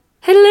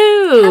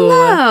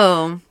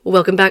Hello.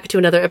 Welcome back to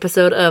another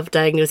episode of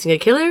Diagnosing a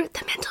Killer,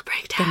 The Mental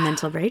Breakdown. The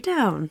Mental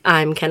Breakdown.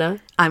 I'm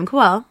Kenna. I'm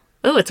Koel.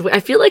 Oh,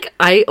 I feel like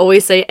I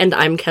always say, and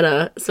I'm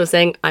Kenna, so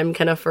saying I'm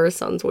Kenna first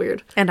sounds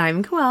weird. And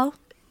I'm Koel.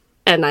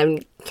 And I'm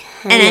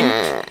Kenna.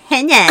 And I'm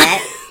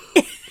Kenna.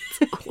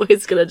 It's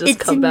always gonna just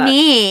come back. It's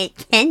me,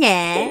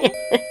 Kenna.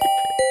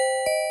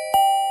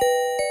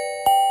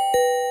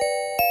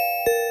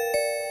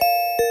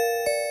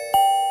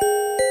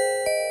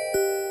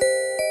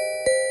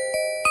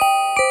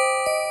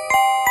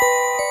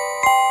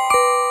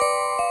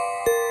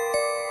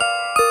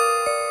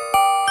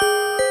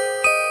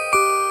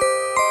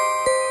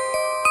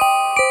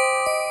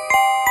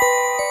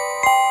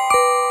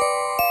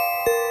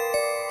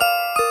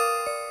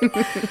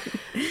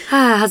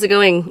 How's it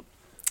going?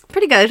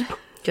 Pretty good.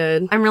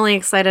 Good. I'm really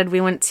excited. We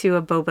went to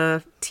a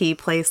boba tea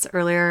place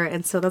earlier,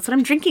 and so that's what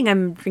I'm drinking.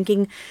 I'm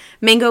drinking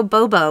mango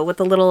boba with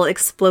the little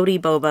explodey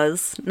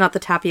bobas, not the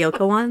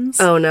tapioca ones.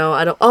 Oh, no,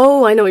 I don't.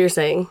 Oh, I know what you're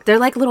saying. They're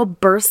like little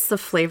bursts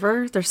of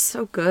flavor. They're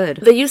so good.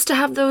 They used to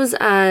have those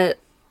at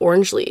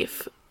Orange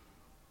Leaf,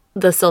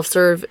 the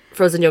self-serve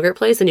frozen yogurt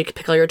place, and you could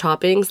pick all your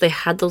toppings. They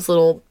had those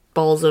little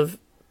balls of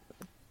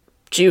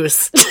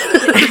juice.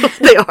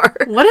 They are.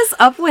 What is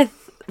up with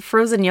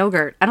frozen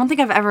yogurt? I don't think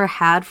I've ever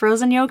had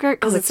frozen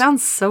yogurt because it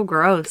sounds so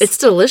gross. It's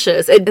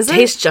delicious. It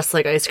tastes just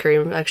like ice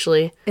cream,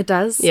 actually. It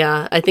does?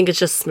 Yeah, I think it's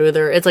just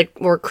smoother. It's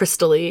like more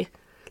crystally.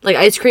 Like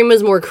ice cream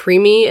is more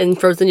creamy and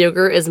frozen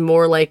yogurt is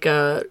more like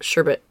a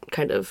sherbet,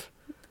 kind of.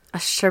 A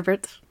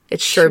sherbet?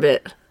 It's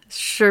sherbet.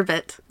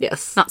 Sherbet.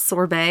 Yes. Not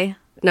sorbet.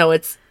 No,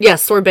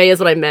 sorbet is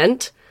what I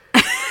meant.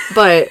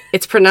 But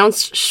it's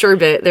pronounced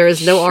sherbet. There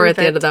is no R at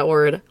the end of that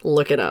word.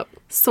 Look it up.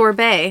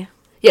 Sorbet.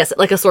 Yes,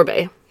 like a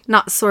sorbet.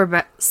 Not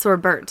sorbet.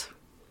 Sorbet.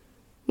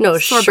 No,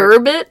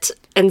 sherbet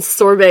and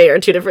sorbet are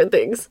two different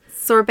things.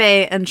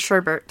 Sorbet and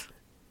sherbet.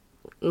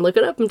 Look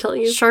it up, I'm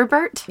telling you.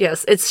 Sherbet?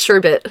 Yes, it's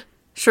sherbet.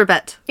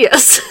 Sherbet.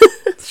 Yes.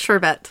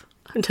 Sherbet.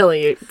 I'm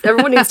telling you.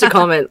 Everyone needs to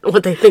comment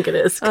what they think it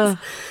is.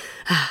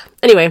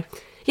 Anyway,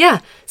 yeah.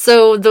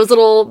 So those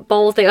little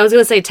ball things. I was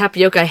going to say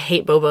tapioca. I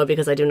hate boba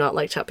because I do not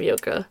like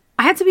tapioca.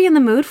 I had to be in the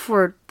mood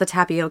for the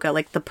tapioca,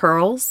 like the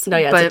pearls. No,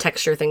 yeah, it's a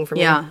texture thing for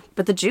me. Yeah,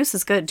 but the juice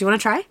is good. Do you want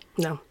to try?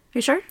 No. Are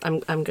you sure?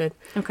 I'm good.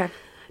 Okay.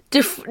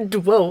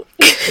 Whoa.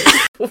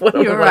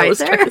 You're right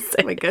there.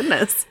 Oh my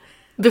goodness.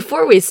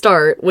 Before we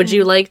start, would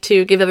you like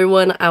to give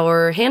everyone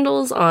our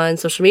handles on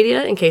social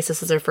media in case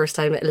this is their first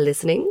time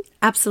listening?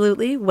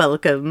 Absolutely.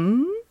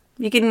 Welcome.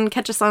 You can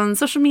catch us on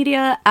social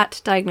media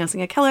at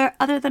Diagnosing a Killer,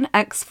 other than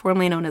X,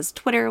 formerly known as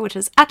Twitter, which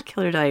is at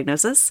Killer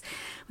Diagnosis.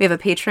 We have a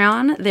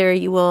Patreon. There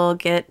you will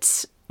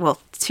get,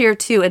 Tier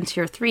 2 and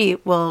Tier 3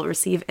 will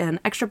receive an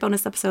extra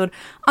bonus episode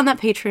on that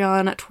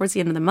Patreon towards the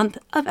end of the month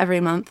of every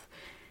month.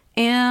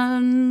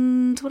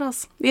 And what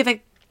else? We have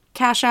a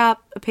Cash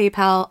App, a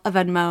PayPal, a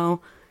Venmo.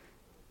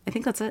 I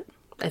think that's it.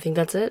 I think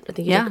that's it. I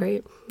think you did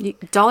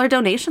great. Dollar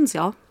donations,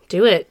 y'all.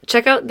 Do it.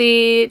 Check out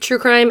the True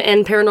Crime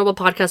and Paranormal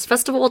Podcast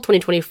Festival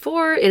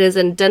 2024. It is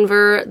in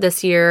Denver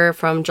this year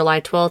from July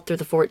 12th through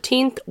the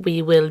 14th.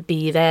 We will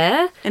be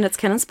there. And it's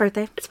Kenna's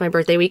birthday. It's my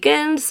birthday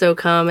weekend, so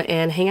come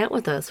and hang out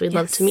with us. We'd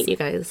love to meet you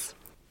guys.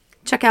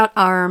 Check out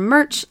our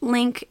merch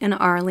link in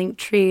our link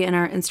tree in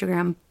our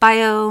Instagram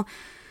bio.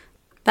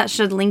 That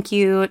should link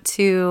you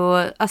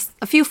to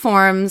a few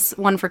forms,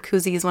 one for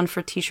koozies, one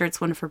for t-shirts,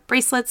 one for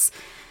bracelets.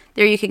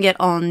 There you can get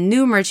all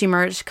new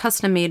merch,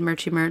 custom-made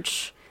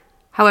merch.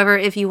 However,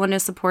 if you want to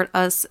support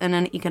us in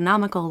an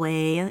economical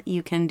way,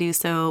 you can do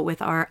so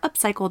with our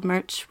upcycled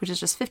merch, which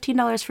is just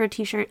 $15 for a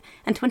t-shirt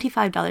and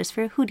 $25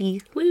 for a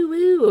hoodie. Woo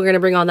woo! We're going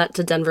to bring all that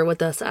to Denver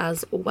with us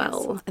as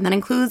well. And that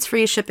includes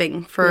free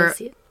shipping for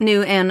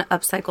new and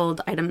upcycled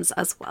items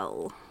as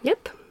well.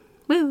 Yep.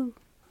 Woo!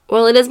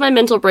 Well, it is my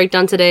mental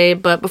breakdown today,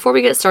 but before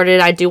we get started,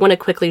 I do want to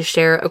quickly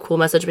share a cool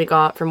message we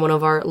got from one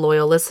of our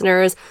loyal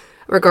listeners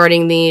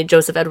regarding the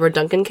Joseph Edward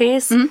Duncan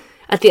case. Mm-hmm.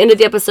 At the end of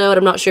the episode,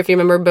 I'm not sure if you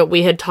remember, but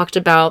we had talked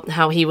about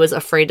how he was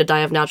afraid to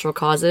die of natural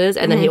causes,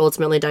 and then he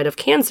ultimately died of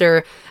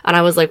cancer. And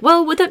I was like,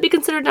 well, would that be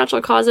considered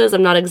natural causes?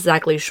 I'm not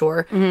exactly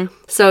sure. Mm-hmm.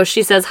 So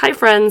she says, hi,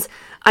 friends.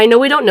 I know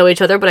we don't know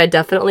each other, but I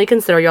definitely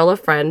consider y'all a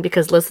friend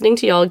because listening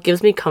to y'all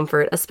gives me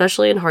comfort,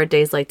 especially in hard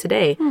days like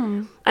today.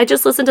 I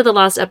just listened to the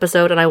last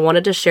episode, and I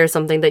wanted to share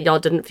something that y'all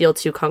didn't feel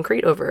too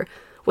concrete over.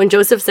 When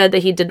Joseph said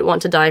that he didn't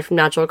want to die from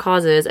natural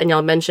causes, and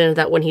y'all mentioned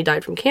that when he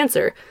died from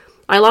cancer,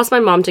 I lost my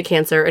mom to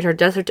cancer, and her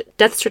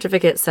death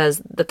certificate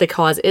says that the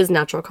cause is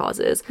natural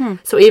causes.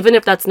 So even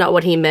if that's not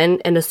what he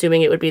meant, and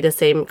assuming it would be the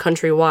same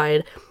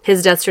countrywide,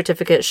 his death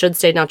certificate should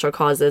say natural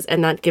causes,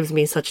 and that gives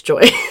me such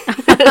joy.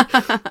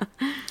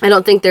 I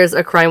don't think there's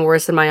a crime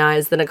worse in my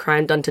eyes than a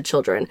crime done to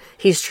children.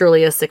 He's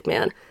truly a sick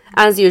man.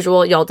 As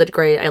usual, y'all did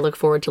great. I look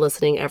forward to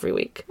listening every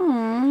week.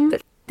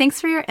 Thanks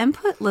for your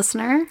input,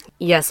 listener.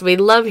 Yes, we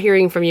love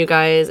hearing from you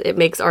guys. It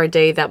makes our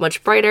day that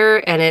much brighter,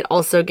 and it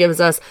also gives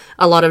us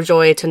a lot of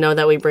joy to know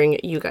that we bring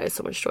you guys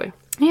so much joy.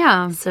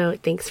 Yeah. So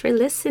thanks for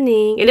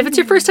listening. And if it's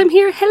your first time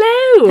here,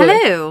 hello.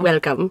 Hello.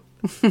 Welcome.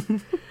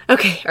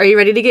 Okay, are you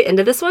ready to get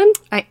into this one?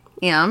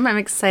 am. I'm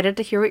excited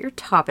to hear what your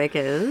topic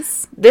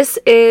is. This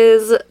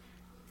is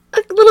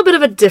a little bit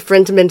of a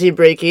different minty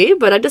breaky,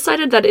 but I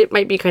decided that it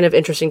might be kind of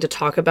interesting to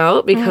talk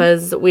about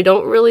because we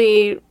don't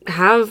really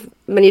have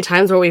many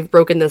times where we've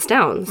broken this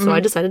down. So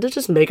I decided to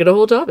just make it a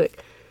whole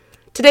topic.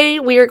 Today,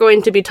 we are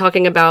going to be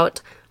talking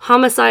about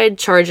homicide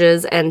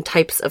charges and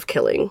types of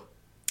killing.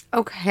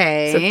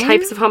 Okay. So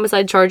types of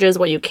homicide charges,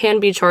 what you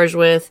can be charged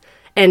with,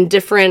 and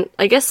different,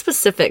 I guess,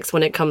 specifics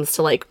when it comes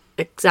to, like,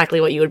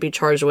 exactly what you would be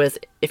charged with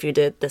if you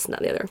did this and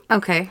that and the other.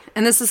 Okay.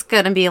 And this is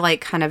going to be,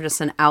 like, kind of just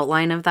an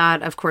outline of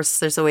that. Of course,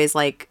 there's always,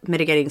 like,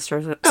 mitigating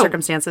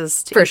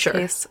circumstances to For each sure.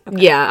 case.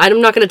 Okay. Yeah,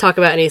 I'm not going to talk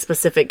about any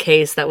specific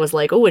case that was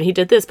like, oh, and he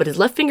did this, but his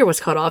left finger was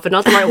cut off and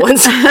not the right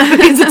ones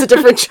because it's a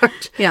different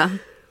charge. Yeah.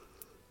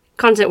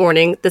 Content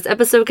warning, this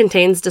episode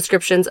contains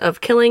descriptions of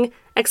killing,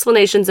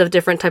 explanations of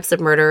different types of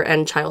murder,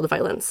 and child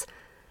violence.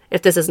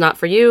 If this is not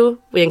for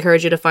you, we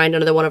encourage you to find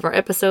another one of our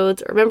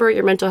episodes. Remember,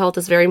 your mental health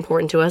is very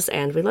important to us,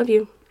 and we love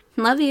you.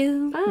 Love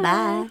you. Bye.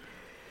 Bye.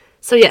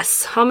 So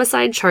yes,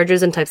 homicide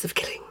charges and types of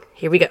killing.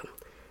 Here we go.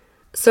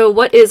 So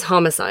what is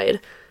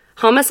homicide?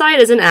 Homicide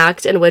is an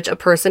act in which a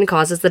person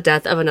causes the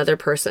death of another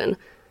person.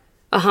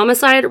 A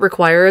homicide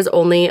requires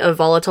only a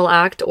volatile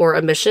act or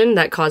omission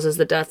that causes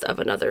the death of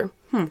another.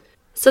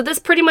 So this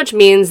pretty much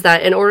means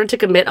that in order to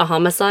commit a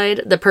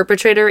homicide, the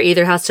perpetrator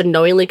either has to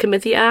knowingly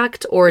commit the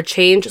act or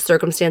change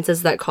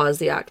circumstances that cause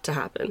the act to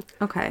happen.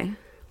 Okay.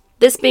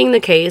 This being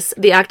the case,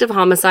 the act of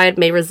homicide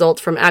may result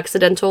from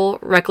accidental,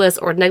 reckless,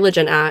 or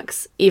negligent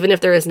acts, even if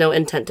there is no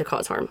intent to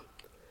cause harm.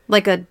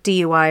 Like a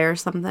DUI or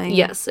something?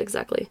 Yes,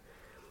 exactly.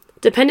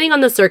 Depending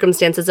on the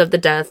circumstances of the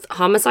death,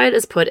 homicide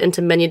is put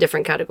into many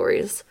different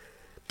categories.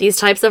 These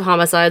types of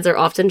homicides are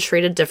often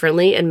treated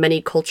differently in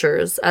many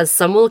cultures, as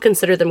some will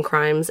consider them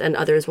crimes and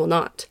others will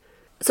not.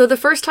 So the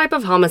first type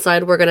of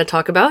homicide we're going to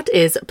talk about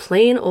is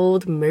plain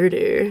old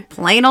murder.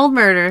 Plain old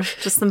murder.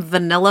 Just some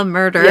vanilla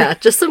murder. Yeah,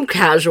 just some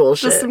casual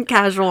shit. Just some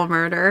casual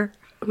murder.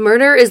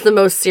 Murder is the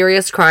most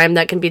serious crime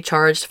that can be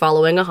charged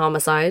following a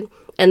homicide,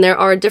 and there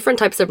are different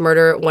types of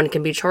murder one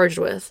can be charged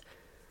with.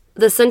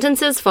 The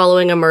sentences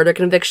following a murder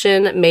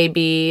conviction may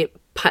be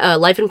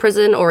life in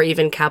prison or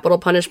even capital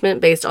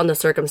punishment based on the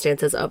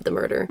circumstances of the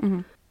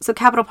murder. So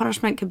capital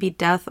punishment could be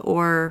death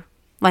or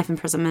life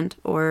imprisonment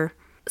or...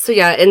 So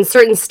yeah, in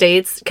certain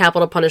states,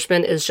 capital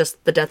punishment is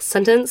just the death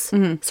sentence.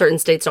 Certain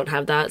states don't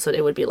have that, so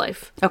it would be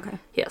life. Okay.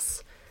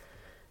 Yes.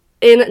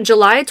 In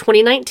July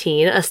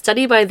 2019, a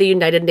study by the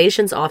United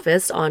Nations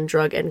Office on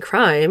Drug and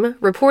Crime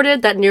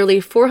reported that nearly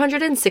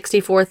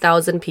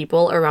 464,000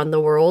 people around the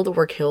world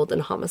were killed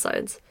in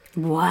homicides.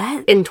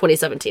 What? In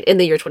 2017, in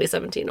the year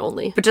 2017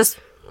 only. But just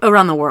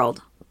around the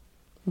world.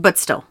 But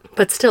still.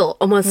 But still,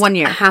 almost 1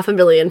 year.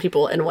 500,000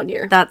 people in 1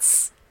 year.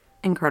 That's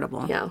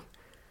incredible. Yeah.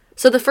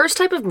 So the first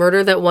type of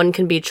murder that one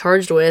can be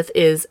charged with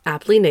is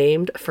aptly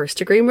named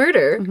first-degree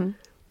murder.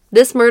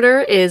 This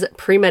murder is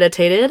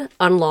premeditated,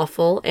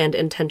 unlawful, and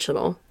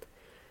intentional.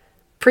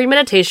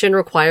 Premeditation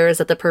requires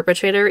that the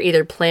perpetrator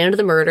either planned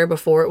the murder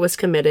before it was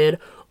committed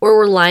or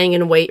were lying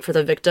in wait for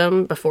the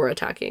victim before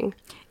attacking.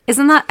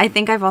 Isn't that, I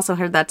think I've also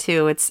heard that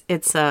too.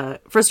 It's a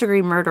first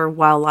degree murder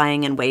while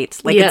lying in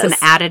wait. Like Yes, it's an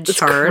added it's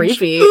charge.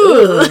 Creepy.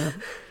 Ugh.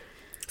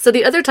 So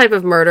the other type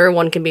of murder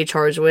one can be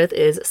charged with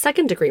is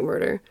second degree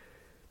murder.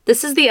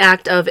 This is the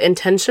act of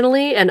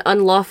intentionally and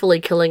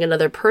unlawfully killing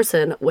another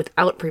person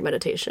without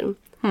premeditation.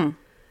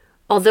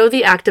 Although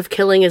the act of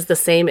killing is the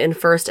same in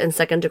first and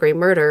second degree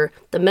murder,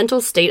 the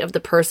mental state of the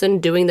person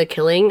doing the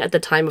killing at the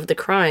time of the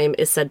crime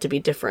is said to be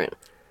different.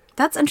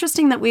 That's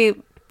interesting that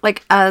we,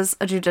 like, as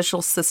a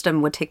judicial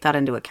system would take that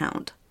into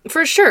account.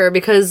 For sure,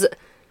 because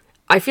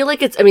I feel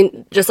like it's, I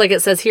mean, just like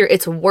it says here,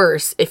 it's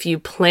worse if you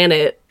plan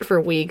it for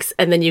weeks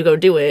and then you go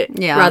do it.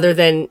 Yeah. Rather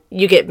than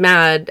you get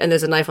mad and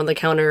there's a knife on the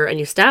counter and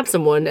you stab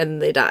someone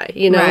and they die,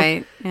 you know?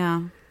 Right,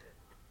 yeah.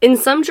 In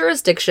some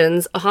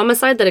jurisdictions, a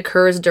homicide that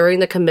occurs during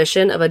the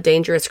commission of a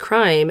dangerous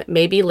crime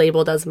may be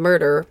labeled as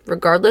murder,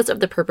 regardless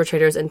of the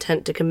perpetrator's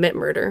intent to commit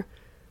murder.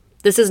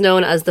 This is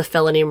known as the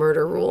felony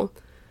murder rule.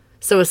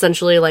 So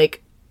essentially,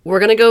 like, we're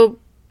gonna go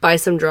buy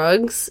some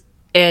drugs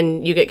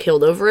and you get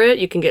killed over it,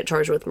 you can get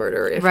charged with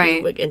murder if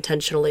you like,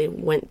 intentionally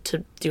went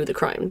to do the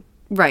crime.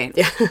 Right.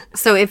 Yeah.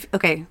 So if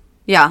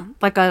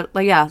like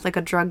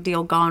a drug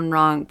deal gone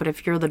wrong, but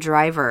if you're the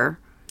driver,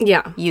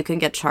 you can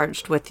get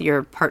charged with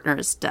your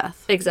partner's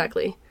death.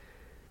 Exactly.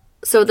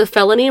 So the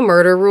felony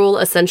murder rule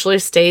essentially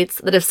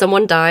states that if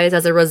someone dies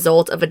as a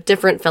result of a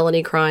different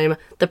felony crime,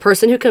 the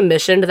person who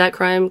commissioned that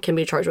crime can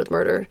be charged with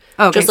murder.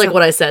 Okay, just like so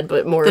what I said,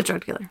 but more... The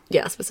drug dealer.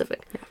 Yeah,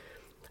 specific. Yeah.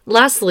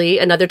 Lastly,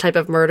 another type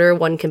of murder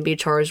one can be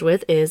charged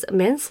with is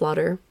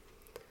manslaughter.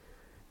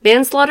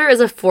 Manslaughter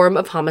is a form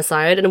of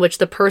homicide in which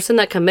the person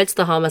that commits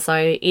the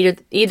homicide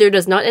either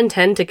does not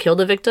intend to kill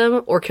the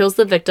victim or kills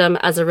the victim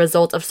as a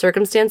result of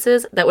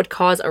circumstances that would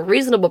cause a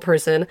reasonable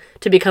person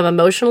to become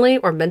emotionally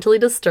or mentally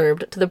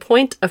disturbed to the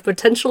point of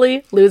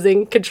potentially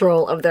losing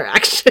control of their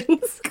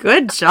actions.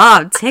 Good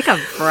job. Take a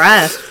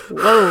breath.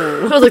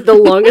 Whoa. That was like the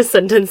longest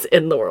sentence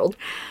in the world.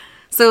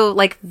 So,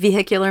 like,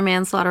 vehicular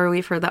manslaughter,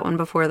 we've heard that one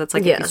before. That's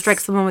like if you strike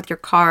someone with your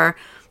car,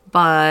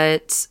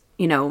 but,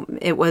 you know,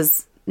 it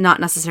was not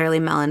necessarily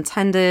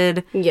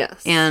malintended.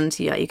 Yes. And,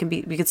 yeah, you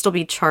could still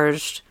be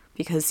charged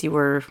because you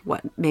were,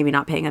 maybe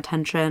not paying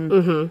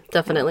attention.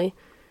 Definitely.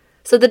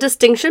 So the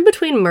distinction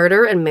between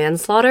murder and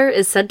manslaughter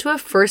is said to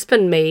have first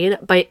been made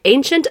by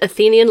ancient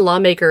Athenian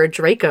lawmaker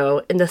Draco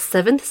in the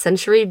 7th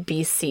century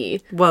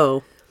BC.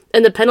 Whoa.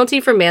 And the penalty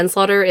for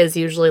manslaughter is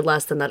usually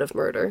less than that of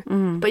murder.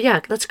 But yeah,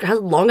 that's how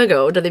long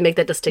ago did they make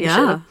that distinction?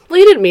 Yeah. Well,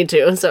 you didn't mean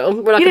to, so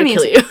we're not going to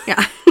kill you.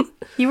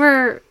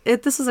 Yeah.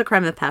 This is a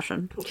crime of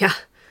passion. Yeah.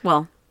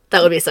 Well.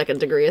 That would be second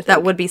degree, I think.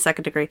 That would be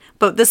second degree.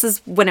 But this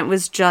is when it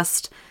was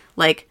just,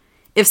 like,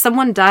 if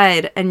someone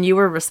died and you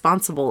were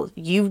responsible,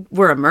 you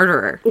were a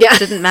murderer. Yeah. It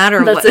didn't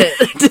matter That's what.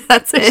 it.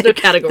 That's There's it. no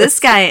categories.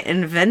 This guy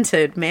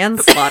invented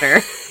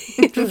manslaughter.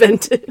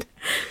 Invented.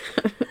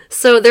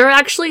 So there are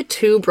actually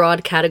 2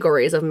 broad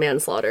categories of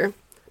manslaughter.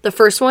 The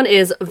first one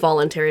is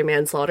voluntary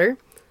manslaughter.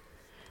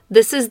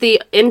 This is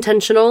the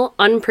intentional,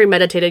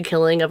 unpremeditated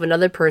killing of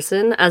another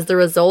person as the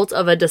result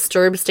of a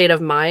disturbed state of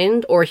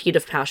mind or heat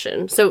of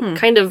passion. So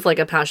kind of like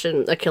a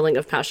killing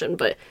of passion,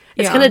 but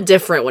it's kind of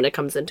different when it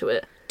comes into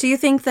it. Do you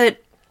think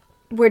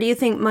where do you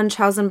think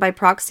Munchausen by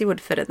proxy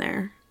would fit in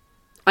there?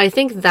 I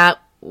think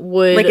that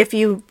would... Like if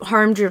you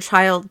harmed your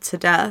child to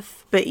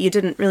death, but you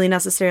didn't really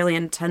necessarily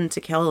intend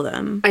to kill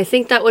them. I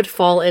think that would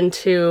fall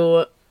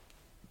into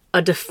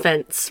a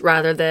defense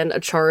rather than a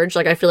charge.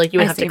 Like, I feel like you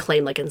would have to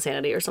claim, like,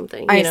 insanity or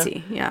something. I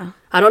see, yeah.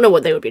 I don't know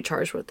what they would be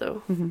charged with,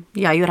 though.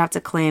 Yeah, you would have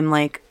to claim,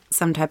 like,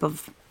 some type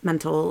of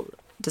mental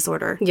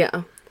disorder.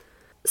 Yeah.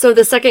 So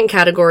the second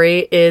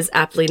category is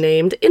aptly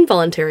named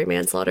involuntary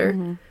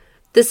manslaughter.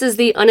 This is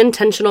the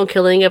unintentional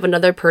killing of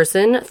another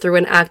person through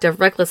an act of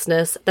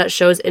recklessness that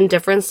shows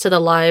indifference to the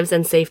lives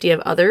and safety of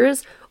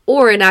others,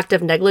 or an act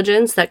of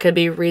negligence that could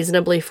be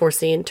reasonably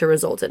foreseen to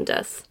result in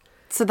death.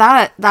 So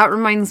that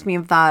reminds me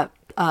of that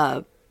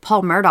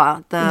Paul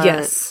Murdaugh,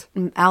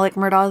 Alec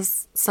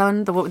Murdaugh's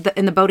son,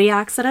 in the boating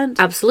accident.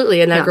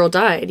 Absolutely, and that girl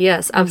died.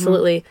 Yes,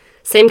 absolutely.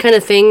 Same kind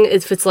of thing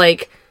if it's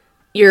like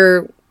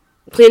you're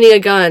cleaning a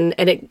gun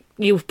and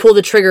you pull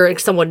the trigger and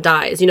someone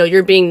dies. You know,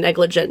 you're being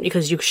negligent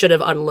because you should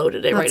have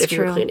unloaded it, right, if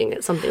you were cleaning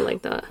it, something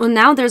like that. Well,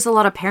 now there's a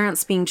lot of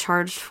parents being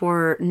charged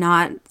for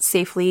not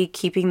safely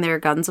keeping their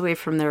guns away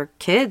from their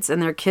kids,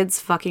 and their kids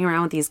fucking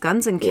around with these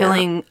guns and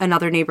killing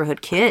another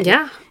neighborhood kid.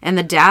 Yeah. And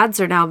the dads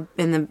are now,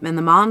 and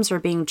the moms are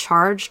being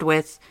charged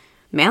with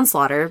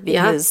manslaughter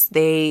because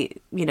they,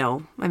 you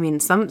know, I mean,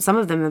 some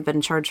of them have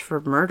been charged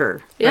for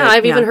murder. Yeah,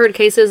 I've even heard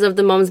cases of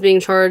the moms being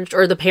charged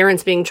or the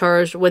parents being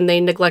charged when they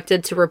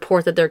neglected to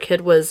report that their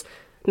kid was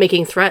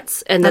making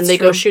threats, and then they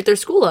go shoot their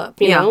school up.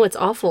 You know, it's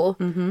awful.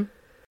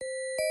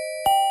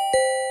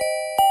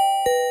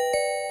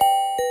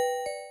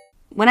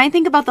 When I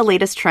think about the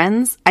latest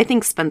trends, I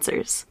think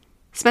Spencer's.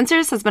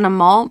 Spencer's has been a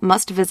mall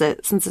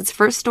must-visit since its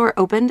first store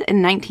opened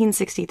in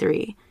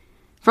 1963.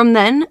 From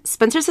then,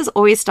 Spencer's has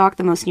always stocked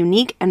the most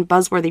unique and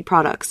buzzworthy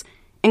products,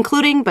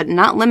 including but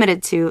not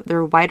limited to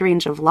their wide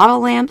range of lava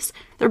lamps,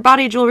 their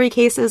body jewelry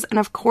cases, and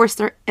of course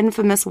their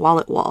infamous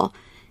wallet wall.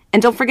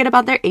 And don't forget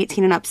about their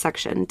 18 and up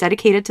section,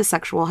 dedicated to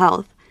sexual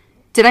health.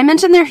 Did I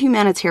mention their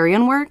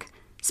humanitarian work?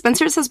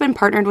 Spencer's has been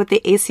partnered with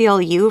the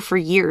ACLU for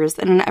years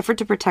in an effort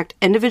to protect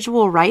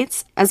individual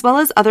rights, as well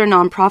as other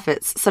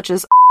nonprofits such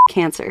as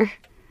Cancer.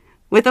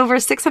 With over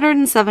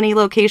 670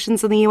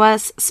 locations in the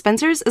US,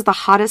 Spencer's is the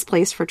hottest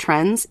place for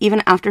trends,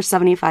 even after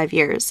 75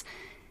 years.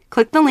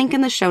 Click the link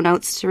in the show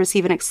notes to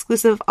receive an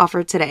exclusive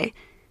offer today.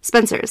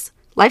 Spencer's,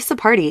 life's a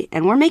party,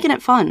 and we're making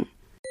it fun.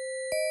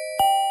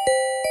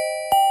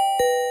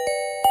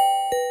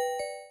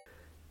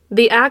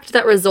 The act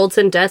that results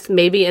in death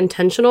may be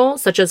intentional,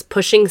 such as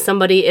pushing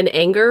somebody in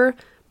anger,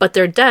 but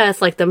their death,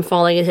 like them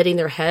falling and hitting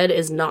their head,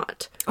 is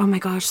not. Oh my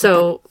gosh.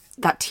 So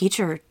that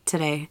teacher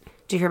today,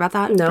 did you hear about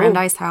that? No.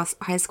 Brandeis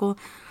High School?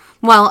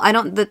 Well,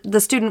 the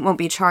student won't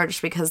be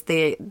charged because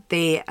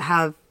they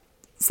have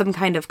some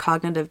kind of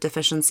cognitive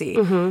deficiency.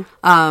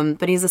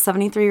 But he's a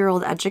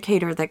 73-year-old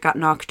educator that got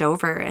knocked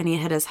over and he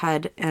hit his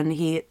head, and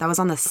that was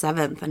on the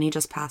 7th, and he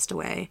just passed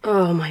away.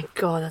 Oh my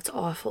God, that's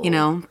awful. You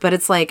know, but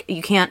it's like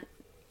you can't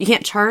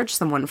charge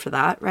someone for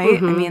that, right? I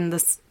mean,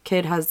 this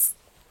kid has,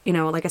 you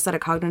know, like I said, a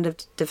cognitive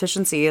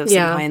deficiency of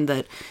some kind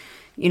that,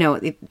 you know,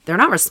 they're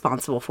not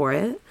responsible for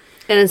it.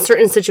 And in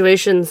certain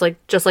situations, like,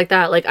 just like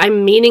that, like,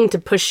 I'm meaning to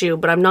push you,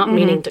 but I'm not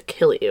meaning to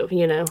kill you,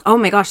 you know? Oh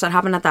my gosh, that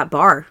happened at that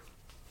bar.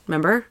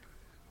 Remember?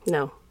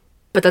 No.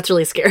 But that's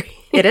really scary.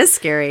 It is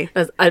scary.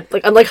 I'm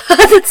like,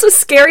 that's so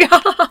scary.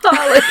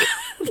 Like,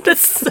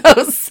 that's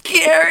so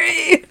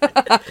scary.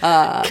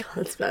 God,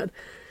 that's bad.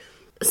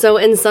 So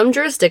in some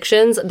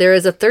jurisdictions, there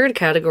is a third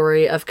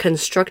category of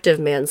constructive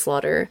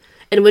manslaughter,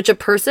 in which a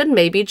person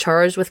may be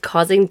charged with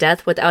causing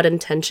death without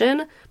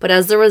intention, but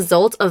as the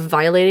result of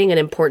violating an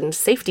important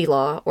safety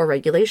law or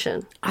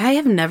regulation. I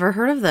have never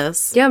heard of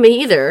this. Yeah,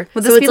 me either.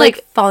 Would this be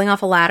like falling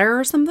off a ladder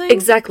or something?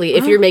 Exactly.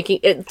 If you're making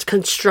it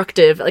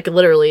constructive, like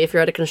literally, if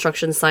you're at a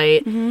construction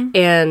site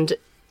and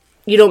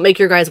you don't make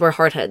your guys wear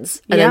hard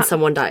heads and then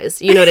someone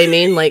dies. You know what I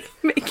mean? Like,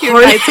 Make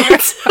your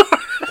guys wear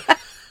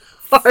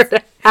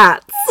hard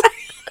hats.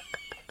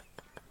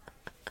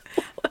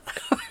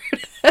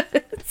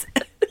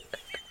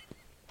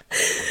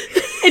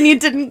 And you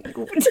didn't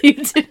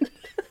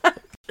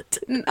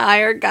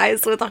hire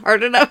guys with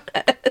hard enough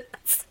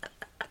heads.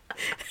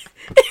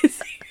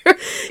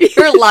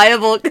 You're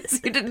liable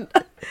because you didn't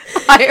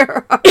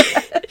hire hard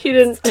heads. You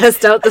didn't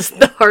test out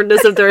the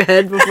hardness of their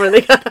head before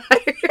they got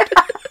hired.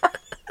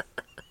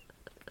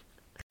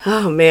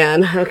 Oh,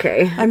 man.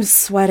 Okay. I'm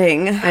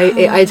sweating.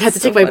 I had to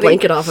take my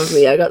blanket off of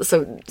me. I got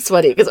so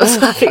sweaty because I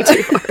was laughing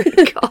too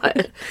hard.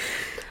 God.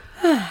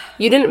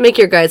 You didn't make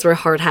your guys wear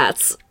hard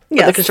hats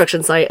at the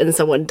construction site and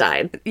someone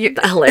died.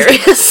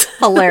 Hilarious.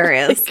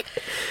 Hilarious.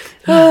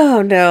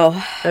 Oh, no.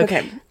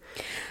 Okay.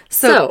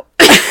 So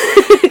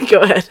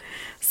go ahead.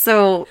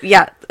 So,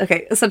 yeah.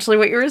 Okay. Essentially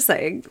what you were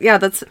saying. Yeah,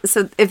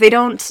 so if they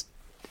don't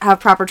have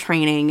proper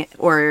training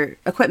or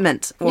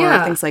equipment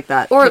or things like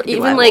that. Or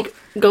even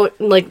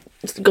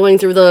going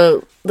through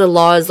the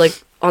laws,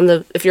 like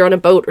if you're on a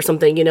boat or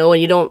something, you know,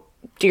 and you don't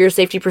do your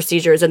safety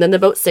procedures and then the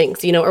boat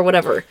sinks, you know, or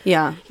whatever.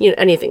 Yeah. You know,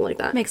 anything like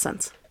that. Makes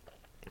sense.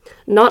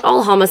 Not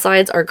all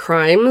homicides are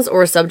crimes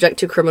or subject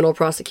to criminal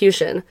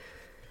prosecution.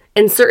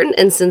 In certain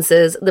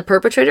instances, the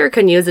perpetrator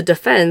can use a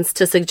defense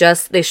to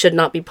suggest they should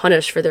not be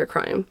punished for their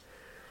crime.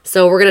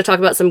 So we're going to talk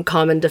about some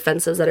common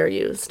defenses that are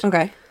used.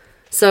 Okay.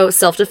 So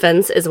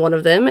self-defense is one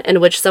of them,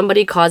 in which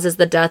somebody causes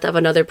the death of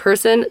another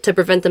person to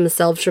prevent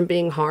themselves from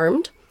being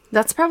harmed.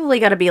 That's probably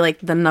got to be, like,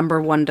 the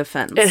number one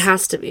defense. It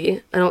has to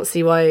be. I don't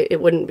see why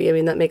it wouldn't be. I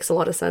mean, that makes a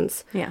lot of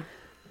sense. Yeah.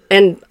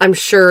 And I'm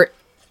sure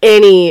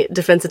any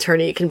defense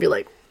attorney can be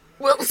like,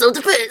 well,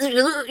 self-defense,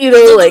 you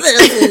know, like...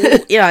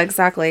 Yeah,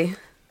 exactly.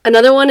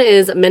 Another one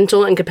is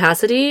mental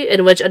incapacity,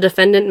 in which a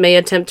defendant may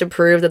attempt to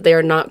prove that they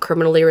are not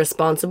criminally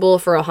responsible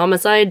for a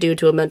homicide due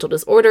to a mental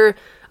disorder,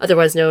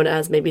 otherwise known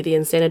as maybe the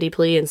insanity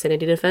plea,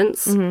 insanity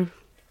defense.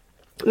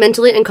 Mm-hmm.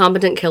 Mentally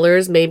incompetent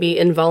killers may be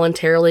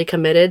involuntarily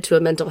committed to a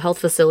mental health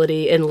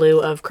facility in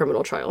lieu of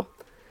criminal trial,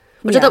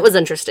 which I thought was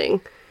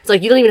interesting. It's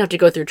like, you don't even have to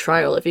go through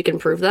trial. If you can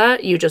prove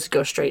that, you just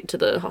go straight to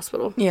the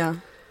hospital. Yeah.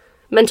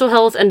 Mental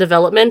health and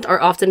development are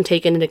often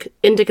taken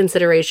into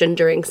consideration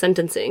during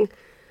sentencing.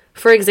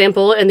 For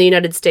example, in the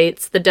United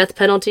States, the death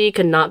penalty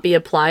cannot be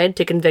applied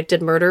to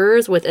convicted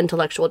murderers with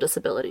intellectual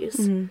disabilities.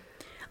 Mm-hmm.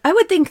 I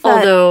would think that...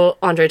 Although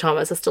Andre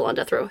Thomas is still on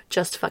death row.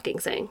 Just fucking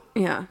saying.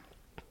 Yeah.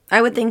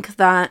 I would think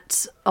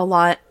that a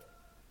lot...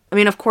 I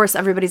mean, of course,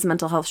 everybody's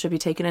mental health should be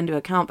taken into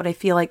account, but I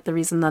feel like the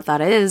reason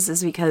that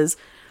is because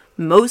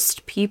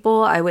most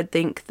people would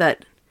think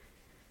that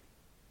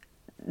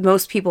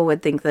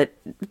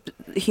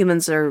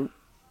humans are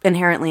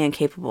inherently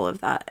incapable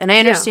of that. And I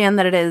understand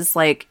that it is,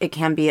 like, it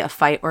can be a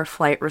fight or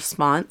flight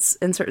response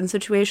in certain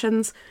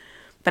situations,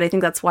 but I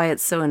think that's why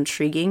it's so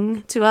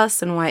intriguing to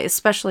us, and why it's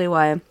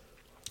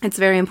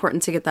very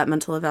important to get that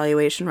mental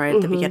evaluation right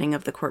at the beginning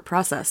of the court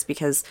process,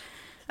 because,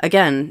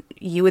 again,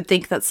 you would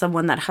think that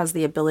someone that has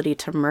the ability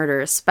to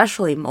murder,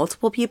 especially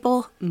multiple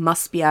people,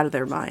 must be out of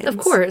their minds. Of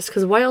course,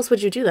 because why else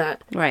would you do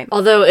that? Right.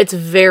 Although it's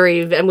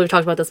very, and we've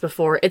talked about this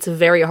before, it's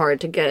very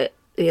hard to get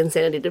the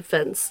insanity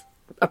defense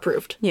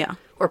approved. Yeah.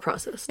 Or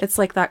processed. It's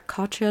like that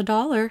gotcha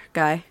 $1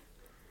 guy.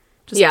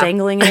 Just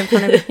dangling it in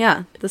front of you.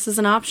 Yeah, this is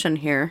an option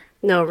here.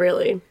 No,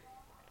 really.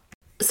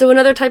 So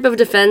another type of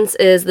defense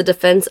is the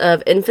defense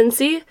of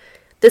infancy.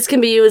 This can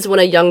be used when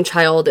a young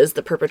child is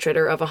the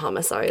perpetrator of a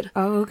homicide.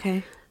 Oh,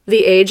 okay.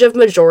 The age of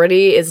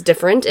majority is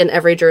different in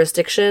every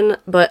jurisdiction,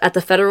 but at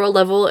the federal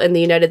level in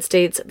the United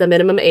States, the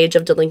minimum age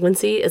of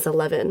delinquency is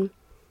 11,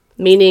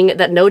 meaning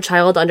that no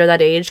child under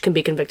that age can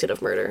be convicted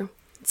of murder.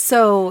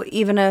 So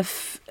even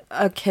if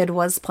a kid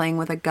was playing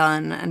with a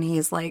gun and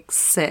he's like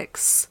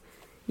 6,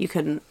 you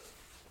couldn't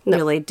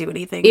really do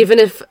anything. Even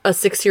if a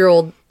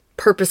 6-year-old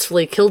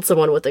purposefully killed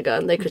someone with a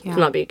gun, they could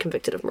not be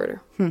convicted of murder.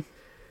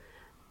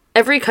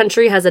 Every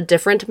country has a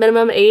different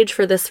minimum age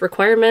for this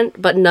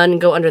requirement, but none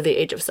go under the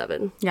age of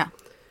 7. Yeah.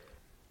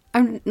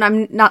 I'm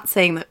not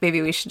saying that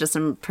maybe we should just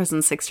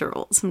imprison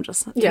 6-year-olds. I'm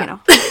just, you know,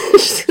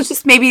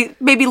 just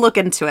maybe look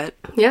into it.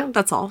 Yeah.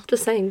 That's all.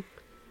 Just saying.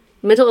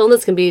 Mental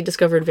illness can be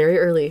discovered very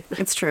early.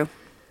 It's true.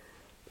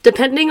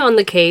 Depending on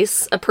the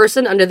case, a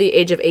person under the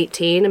age of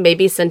 18 may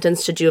be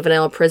sentenced to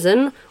juvenile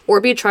prison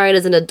or be tried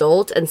as an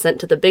adult and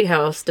sent to the big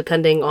house,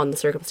 depending on the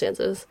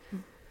circumstances.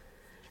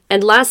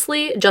 And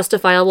lastly,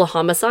 justifiable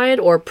homicide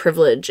or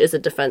privilege is a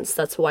defense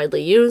that's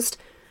widely used.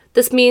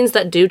 This means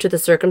that due to the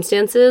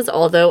circumstances,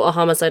 although a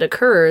homicide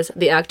occurs,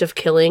 the act of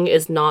killing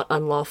is not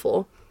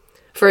unlawful.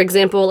 For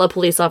example, a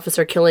police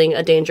officer killing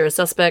a dangerous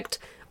suspect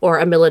or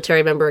a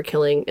military member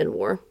killing in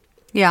war.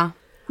 Yeah.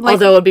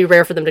 Although it would be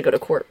rare for them to go to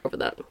court over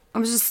that. I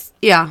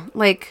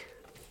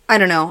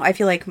don't know. I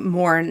feel like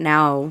more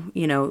now,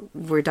 you know,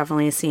 we're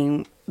definitely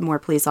seeing more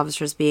police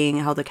officers being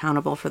held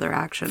accountable for their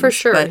actions. For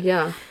sure,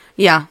 yeah.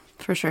 Yeah,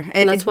 for sure.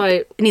 And that's why...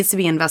 It needs to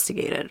be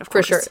investigated, of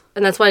course. For sure.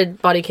 And that's why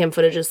body cam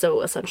footage is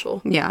so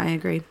essential. Yeah, I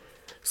agree.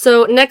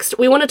 So next,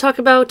 I want to talk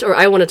about,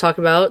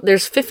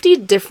 there's 50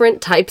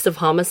 different types of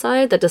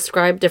homicide that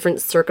describe different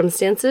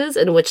circumstances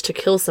in which to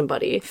kill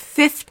somebody.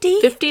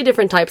 50? 50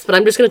 different types, but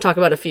I'm just going to talk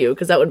about a few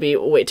because that would be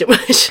way too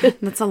much.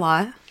 That's a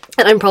lot.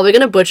 And I'm probably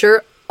going to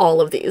butcher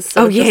all of these.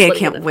 So I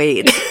can't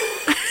wait.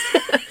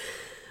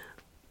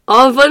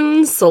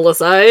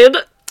 Avunculicide.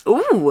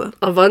 Ooh.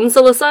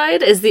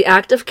 Avunculicide is the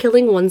act of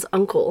killing one's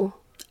uncle.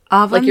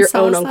 Like your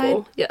own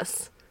uncle.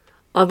 Yes.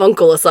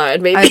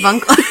 Avunculicide, maybe.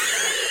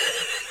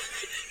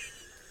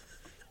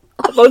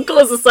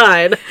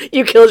 Avunculicide.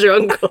 You killed your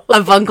uncle.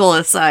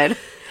 Avunculicide.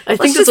 I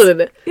think that's what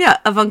it is. Yeah,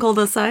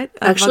 avunculicide.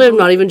 Actually, I'm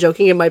not even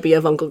joking. It might be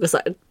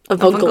avunculicide.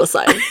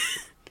 Avunculicide.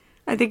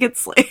 I think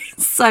it's like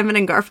Simon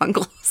and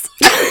Garfunkel.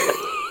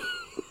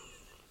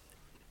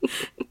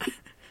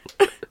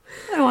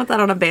 I want that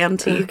on a band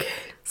tee. Okay.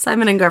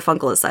 Simon and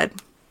Garfunkelicide.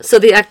 So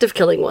the act of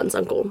killing one's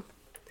uncle.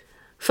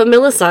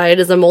 Familicide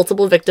is a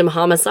multiple victim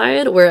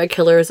homicide where a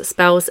killer's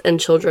spouse and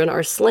children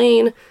are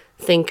slain.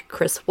 Think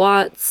Chris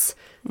Watts.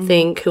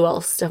 Think, who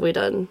else have we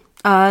done?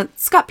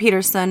 Scott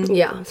Peterson.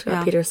 Yeah,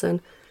 Scott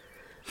Peterson.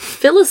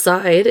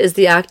 Filicide is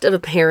the act of a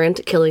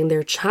parent killing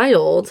their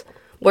child,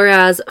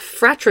 whereas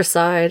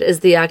fratricide is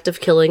the act of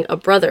killing a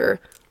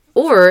brother,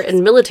 or,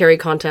 in military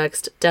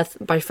context, death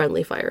by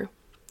friendly fire.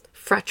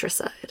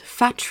 Fratricide.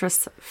 Like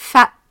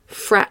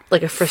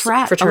a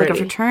fraternity. Like a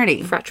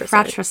fraternity. Fratricide.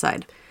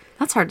 Fratricide.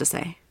 That's hard to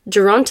say.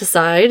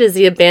 Geronticide is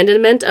the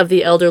abandonment of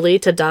the elderly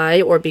to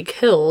die or be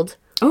killed.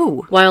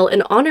 Oh. While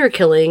an honor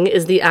killing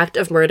is the act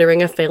of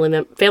murdering a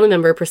family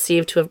member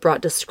perceived to have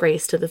brought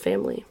disgrace to the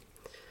family.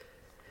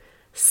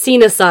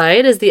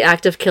 Senecide is the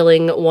act of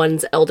killing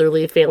one's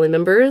elderly family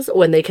members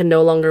when they can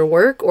no longer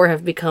work or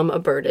have become a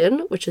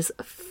burden, which is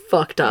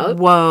fucked up.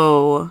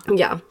 Whoa.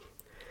 Yeah.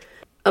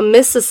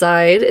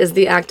 Amicicide is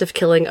the act of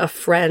killing a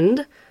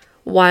friend,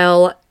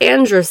 while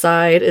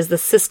androcide is the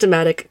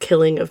systematic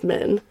killing of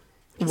men.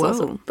 Which is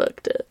also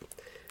fucked up.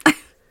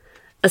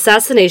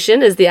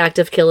 Assassination is the act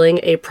of killing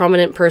a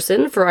prominent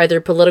person for either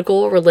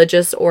political,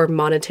 religious, or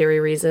monetary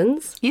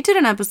reasons. You did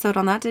an episode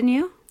on that, didn't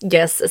you?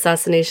 Yes,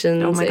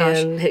 assassinations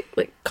and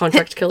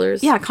contract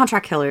killers. Yeah,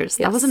 contract killers.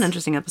 Yes. That was an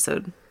interesting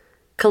episode.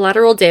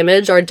 Collateral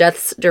damage are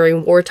deaths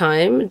during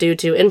wartime due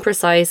to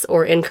imprecise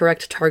or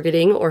incorrect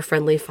targeting or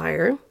friendly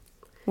fire.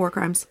 War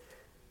crimes.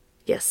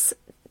 Yes.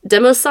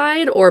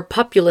 Democide or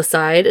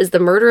populicide is the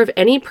murder of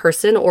any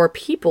person or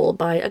people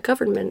by a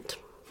government.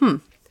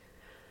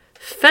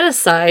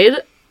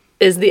 Feticide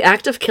is the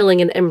act of killing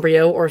an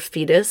embryo or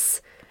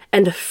fetus,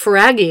 and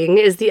fragging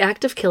is the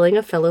act of killing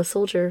a fellow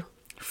soldier.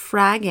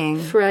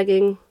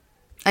 Fragging.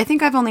 I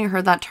think I've only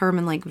heard that term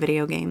in, like,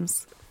 video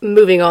games.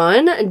 Moving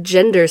on,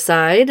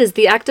 gendercide is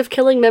the act of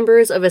killing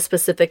members of a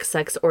specific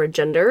sex or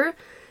gender,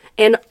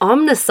 and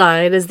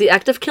omnicide is the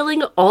act of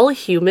killing all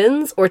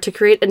humans or to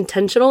create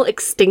intentional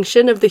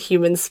extinction of the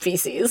human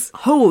species.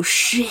 Oh,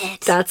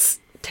 shit. That's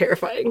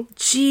terrifying.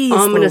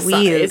 Jeez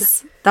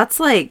Louise.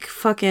 That's like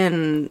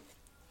fucking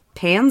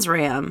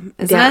Panzram,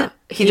 isn't it?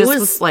 He just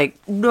was like,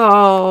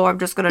 no, I'm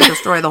just going to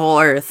destroy the whole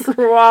earth.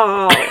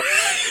 Wow.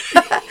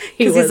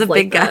 Because he's a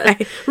big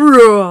guy.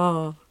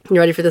 You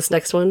ready for this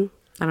next one?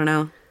 I don't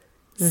know.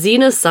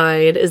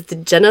 Xenocide is the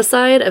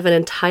genocide of an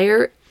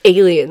entire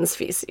alien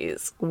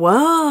species.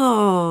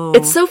 Whoa.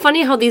 It's so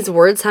funny how these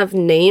words have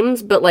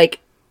names, but, like,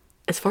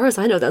 as far as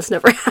I know, that's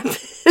never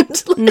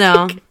happened. Like,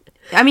 no.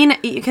 I mean,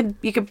 you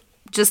could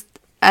just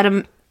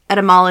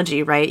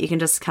etymology, right? You can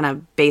just kind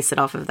of base it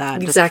off of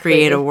that. Exactly. Just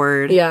create a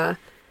word. Yeah.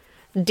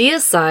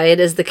 Deicide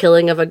is the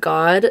killing of a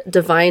god,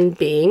 divine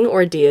being,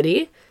 or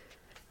deity.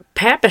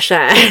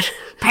 Papicide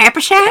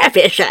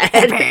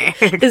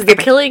is the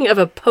killing of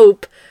a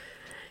pope,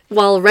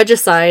 while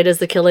regicide is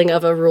the killing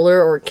of a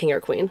ruler or king or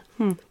queen.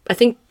 I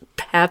think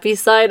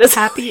papicide is...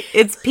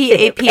 It's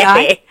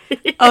P-A-P-I?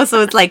 Oh,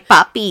 so it's like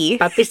papi.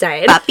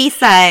 Papicide.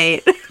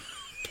 Papicide.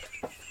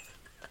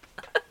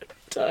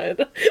 Done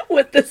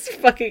with this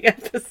fucking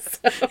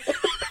episode.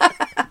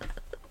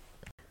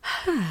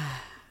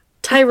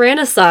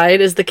 Tyrannicide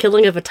is the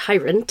killing of a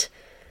tyrant,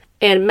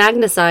 and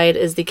magnicide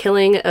is the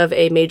killing of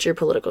a major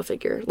political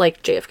figure,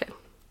 like JFK.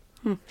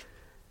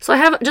 So I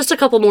have just a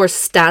couple more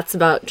stats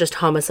about just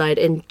homicide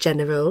in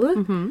general.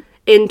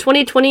 In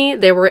 2020,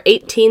 there were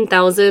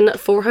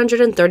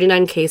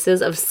 18,439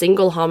 cases of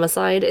single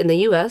homicide in the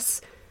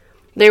U.S.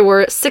 There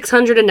were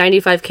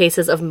 695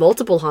 cases of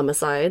multiple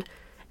homicide,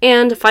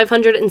 and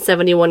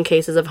 571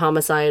 cases of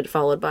homicide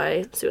followed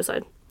by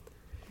suicide.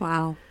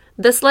 Wow.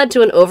 This led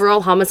to an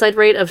overall homicide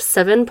rate of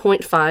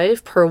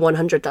 7.5 per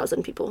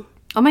 100,000 people.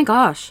 Oh my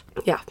gosh.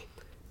 Yeah.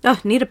 Oh,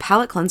 need a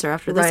palate cleanser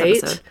after this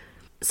episode.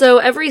 So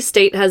every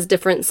state has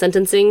different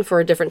sentencing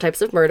for different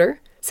types of murder.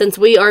 Since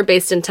we are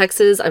based in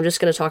Texas, I'm just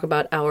going to talk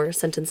about our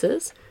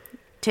sentences.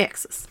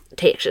 Texas.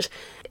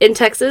 In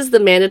Texas, the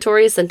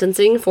mandatory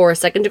sentencing for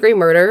second-degree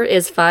murder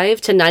is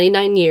 5 to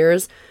 99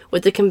 years,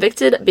 with the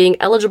convicted being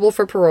eligible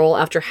for parole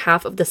after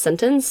half of the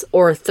sentence,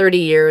 or 30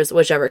 years,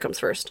 whichever comes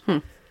first.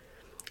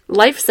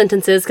 Life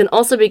sentences can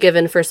also be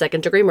given for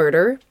second-degree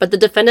murder, but the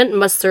defendant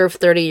must serve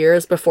 30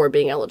 years before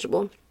being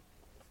eligible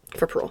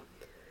for parole.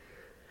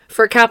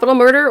 For capital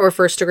murder or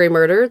first-degree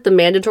murder, the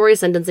mandatory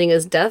sentencing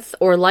is death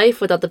or life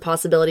without the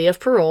possibility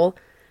of parole.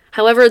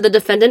 However, the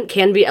defendant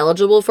can be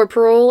eligible for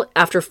parole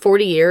after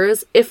 40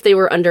 years if they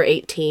were under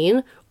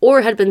 18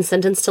 or had been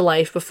sentenced to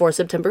life before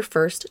September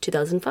 1st,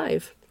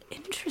 2005.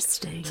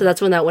 Interesting. So that's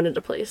when that went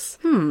into place.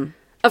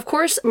 Of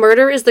course,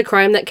 murder is the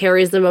crime that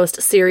carries the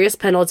most serious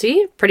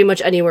penalty, pretty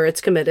much anywhere it's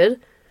committed.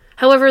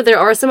 However, there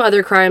are some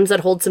other crimes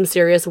that hold some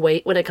serious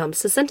weight when it comes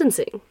to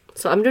sentencing.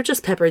 So I'm going to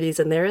just pepper these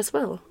in there as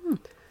well.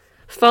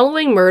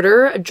 Following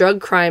murder,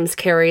 drug crimes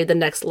carry the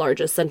next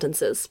largest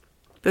sentences.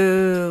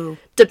 Boo.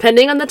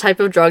 Depending on the type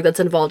of drug that's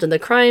involved in the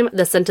crime,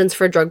 the sentence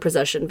for drug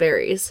possession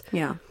varies.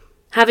 Yeah.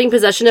 Having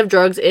possession of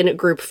drugs in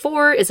Group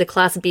 4 is a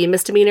Class B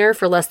misdemeanor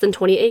for less than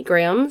 28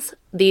 grams.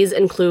 These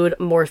include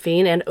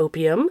morphine and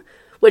opium,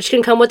 which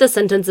can come with a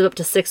sentence of up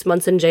to 6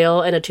 months in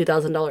jail and a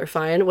 $2,000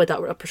 fine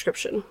without a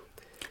prescription.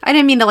 I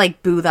didn't mean to,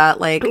 boo that,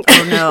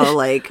 oh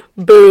no,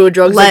 Boo,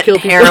 drugs that let kill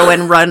people.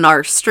 heroin run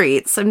our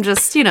streets. I'm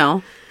just,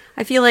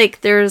 I feel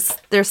like there's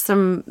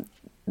some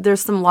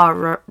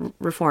law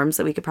reforms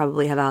that we could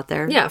probably have out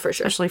there. Yeah, for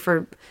sure. Especially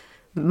for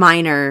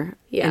minor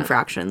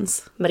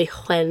infractions.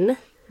 Marijuana.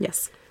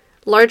 Yes.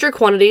 Larger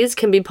quantities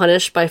can be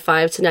punished by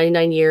 5 to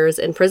 99 years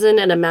in prison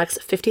and a max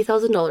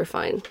 $50,000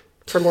 fine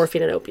for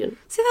morphine and opium.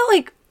 See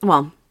that,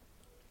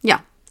 yeah.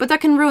 But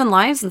that can ruin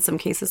lives in some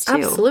cases, too.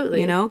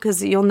 Absolutely.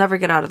 Because you'll never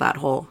get out of that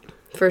hole.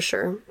 For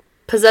sure.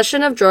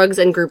 Possession of drugs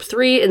in Group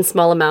 3 in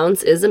small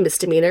amounts is a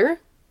misdemeanor.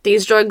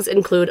 These drugs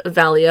include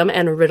Valium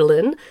and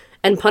Ritalin,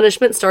 and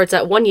punishment starts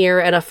at 1 year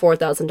and a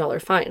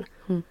 $4,000 fine.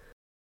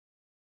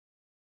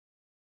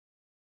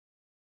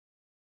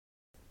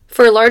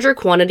 For larger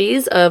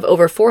quantities of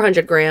over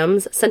 400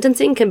 grams,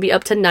 sentencing can be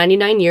up to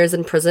 99 years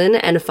in prison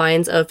and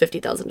fines of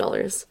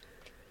 $50,000.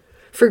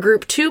 For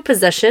Group 2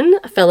 possession,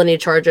 felony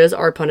charges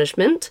are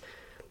punishment.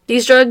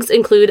 These drugs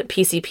include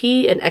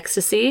PCP and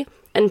ecstasy,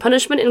 and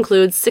punishment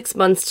includes 6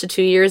 months to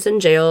 2 years in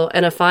jail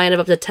and a fine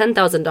of up to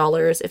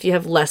 $10,000 if you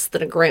have less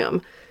than a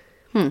gram.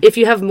 If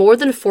you have more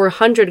than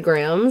 400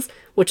 grams,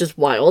 which is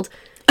wild,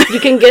 you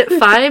can get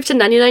 5 to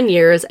 99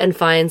 years and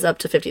fines up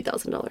to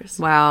 $50,000.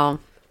 Wow.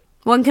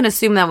 One can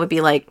assume that would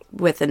be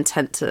with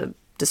intent to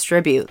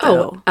distribute,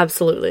 though. Oh,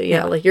 absolutely.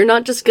 Yeah. You're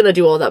not just going to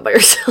do all that by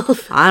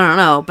yourself. I don't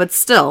know, but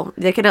still,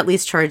 they could at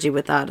least charge you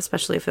with that,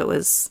 especially if it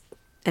was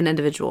an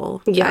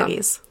individual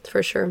baggies.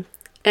 For sure.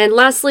 And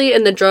lastly,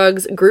 in the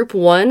drugs, Group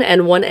 1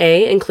 and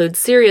 1A include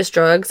serious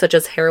drugs such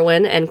as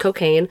heroin and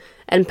cocaine,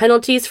 and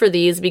penalties for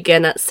these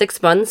begin at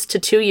 6 months to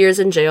 2 years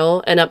in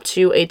jail and up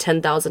to a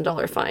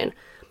 $10,000 fine.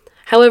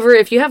 However,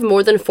 if you have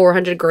more than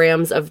 400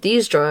 grams of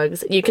these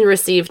drugs, you can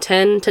receive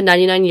 10 to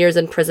 99 years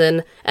in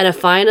prison and a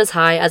fine as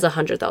high as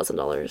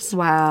 $100,000.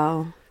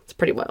 Wow. It's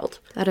pretty wild.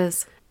 That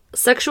is.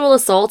 Sexual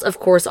assault, of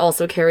course,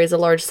 also carries a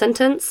large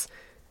sentence.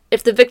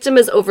 If the victim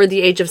is over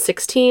the age of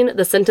 16,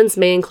 the sentence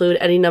may include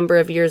any number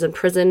of years in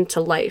prison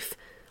to life.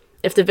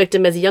 If the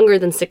victim is younger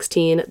than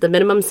 16, the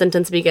minimum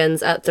sentence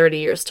begins at 30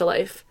 years to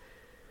life.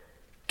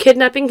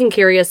 Kidnapping can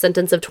carry a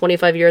sentence of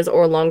 25 years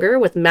or longer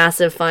with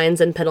massive fines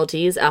and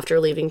penalties after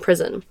leaving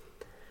prison.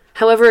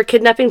 However,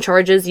 kidnapping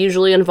charges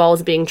usually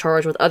involves being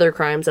charged with other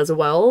crimes as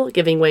well,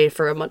 giving way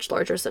for a much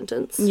larger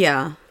sentence.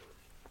 Yeah.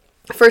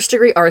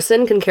 First-degree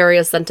arson can carry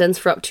a sentence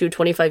for up to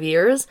 25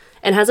 years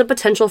and has a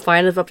potential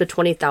fine of up to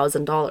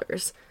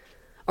 $20,000.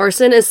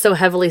 Arson is so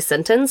heavily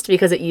sentenced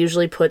because it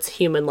usually puts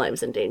human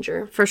lives in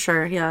danger. For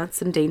sure, yeah.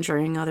 It's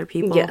endangering other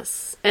people.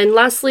 Yes. And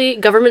lastly,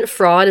 government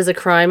fraud is a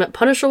crime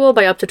punishable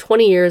by up to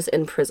 20 years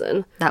in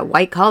prison. That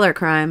white-collar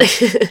crime.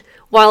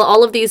 While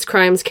all of these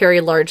crimes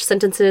carry large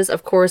sentences,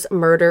 of course,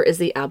 murder is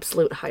the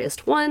absolute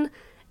highest one.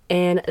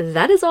 And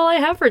that is all I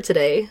have for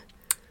today.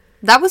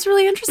 That was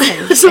really interesting.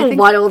 It's a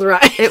wild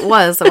ride. It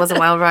was. It was a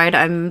wild ride.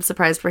 I'm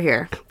surprised we're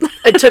here.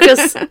 It took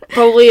us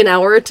probably an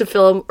hour to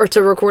film or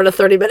to record a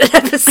 30-minute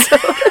episode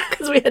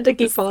because we had to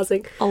keep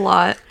pausing. A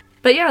lot.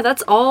 But yeah,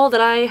 that's all that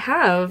I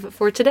have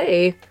for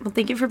today. Well,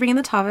 thank you for bringing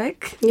the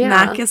topic. Yeah.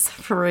 Mac is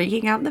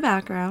freaking out in the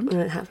background.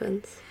 And it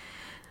happens.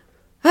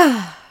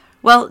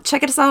 Well,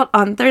 check us out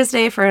on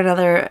Thursday for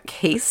another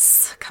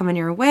case coming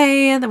your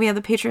way. Then we have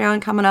the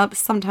Patreon coming up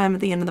sometime at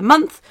the end of the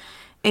month.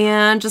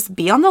 And just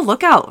be on the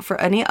lookout for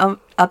any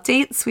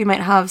updates. We might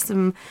have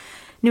some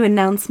new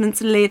announcements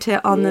later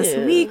on this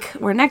week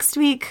or next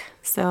week.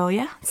 So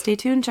yeah, stay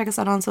tuned. Check us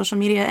out on social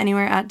media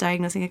anywhere at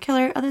Diagnosing a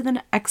Killer, other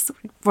than X,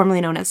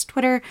 formerly known as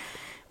Twitter,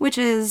 which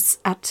is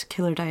at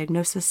Killer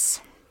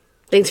Diagnosis.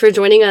 Thanks for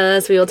joining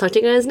us. We will talk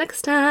to you guys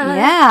next time.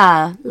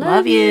 Yeah.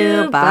 Love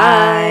you.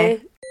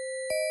 Bye.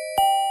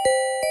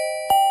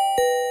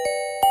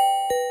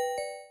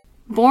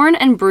 Born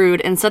and brewed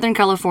in Southern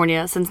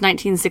California since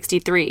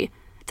 1963,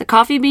 the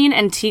Coffee Bean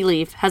and Tea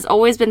Leaf has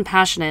always been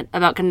passionate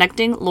about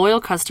connecting loyal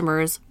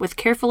customers with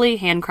carefully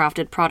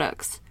handcrafted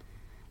products.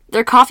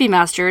 Their coffee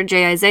master,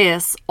 Jay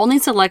Isaias, only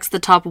selects the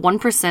top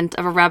 1%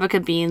 of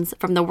Arabica beans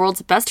from the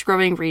world's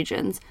best-growing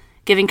regions,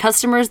 giving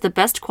customers the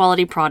best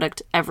quality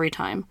product every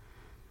time.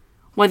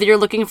 Whether you're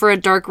looking for a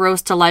dark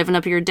roast to liven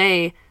up your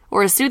day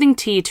or a soothing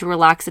tea to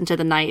relax into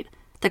the night,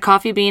 the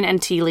Coffee Bean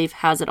and Tea Leaf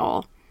has it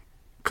all.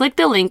 Click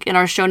the link in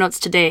our show notes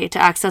today to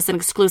access an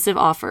exclusive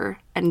offer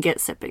and get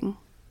sipping.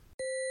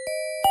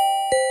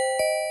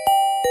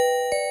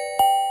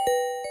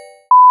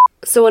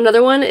 So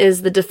another one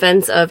is the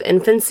defense of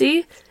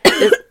infancy.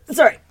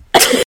 Sorry.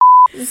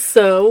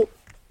 So,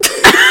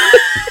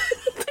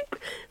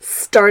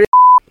 started.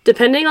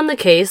 Depending on the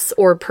case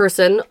or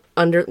person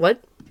under...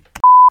 What?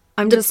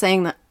 I'm just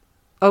saying that...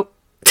 Oh.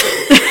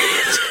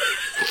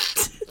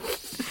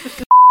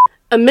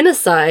 A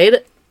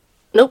minicide...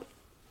 Nope.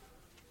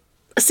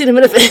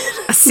 Acetaminophen.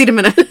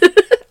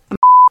 Acetaminophen.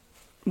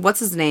 What's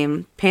his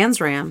name?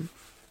 Pansram.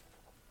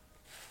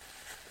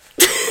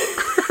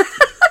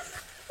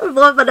 I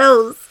love my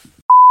nose.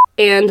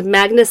 And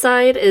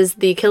magnicide is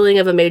the killing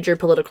of a major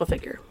political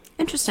figure.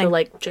 Interesting. So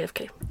like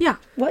JFK. Yeah.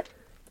 What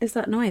is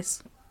that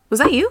noise? Was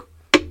that you?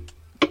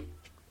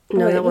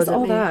 No, that wasn't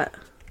all me. that.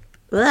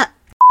 Blech.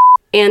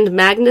 And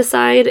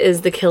magnicide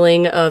is the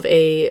killing of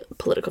a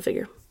political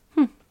figure.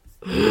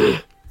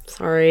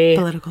 Sorry.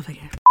 Political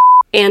figure.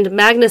 And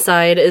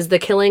magnicide is the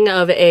killing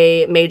of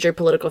a major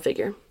political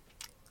figure.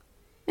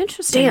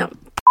 Interesting. Damn.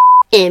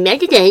 And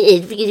magnicide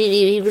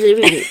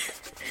is...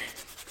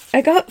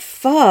 I got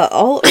pho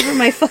all over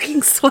my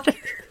fucking sweater.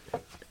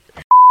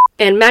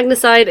 And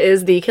magnicide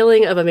is the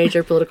killing of a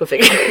major political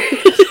figure.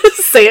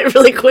 Say it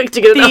really quick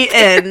to get it The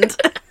end.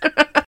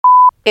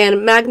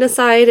 And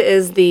magnicide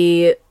is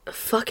the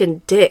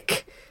fucking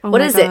dick. Oh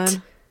what my is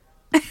God.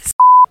 it?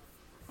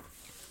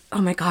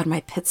 Oh my God, my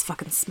pits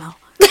fucking smell.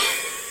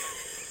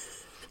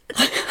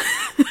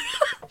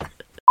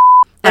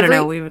 I don't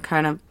know, we would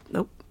kind of...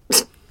 Nope.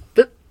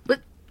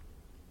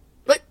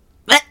 What?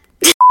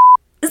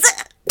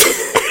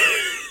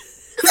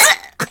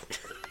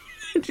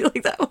 Did you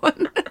like that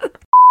one?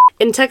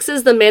 In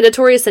Texas, the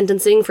mandatory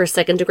sentencing for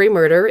second-degree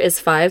murder is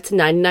 5 to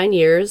 99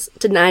 years.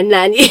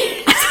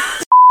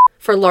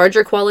 For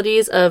larger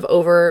qualities of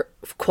over...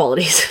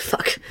 Qualities.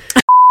 Fuck.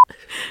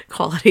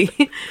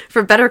 Quality.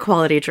 For better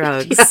quality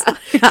drugs.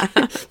 Yeah.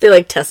 They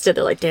like test it.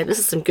 They're like, damn, this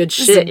is some good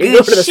shit. You're good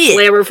going to the shit.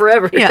 slammer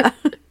forever. Yeah.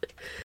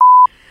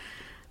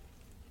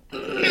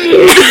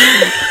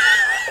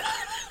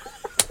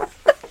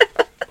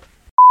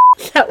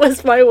 That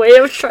was my way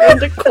of trying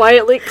to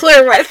quietly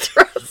clear my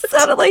throat.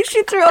 Sounded like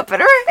she threw up in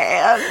her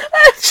hand.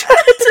 I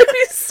tried to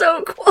be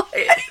so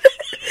quiet.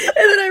 And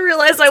then I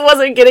realized I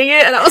wasn't getting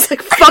it, and I was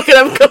like, fuck it,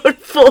 I'm going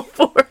full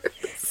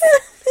force.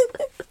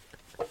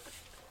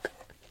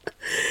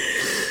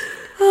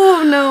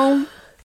 Oh no.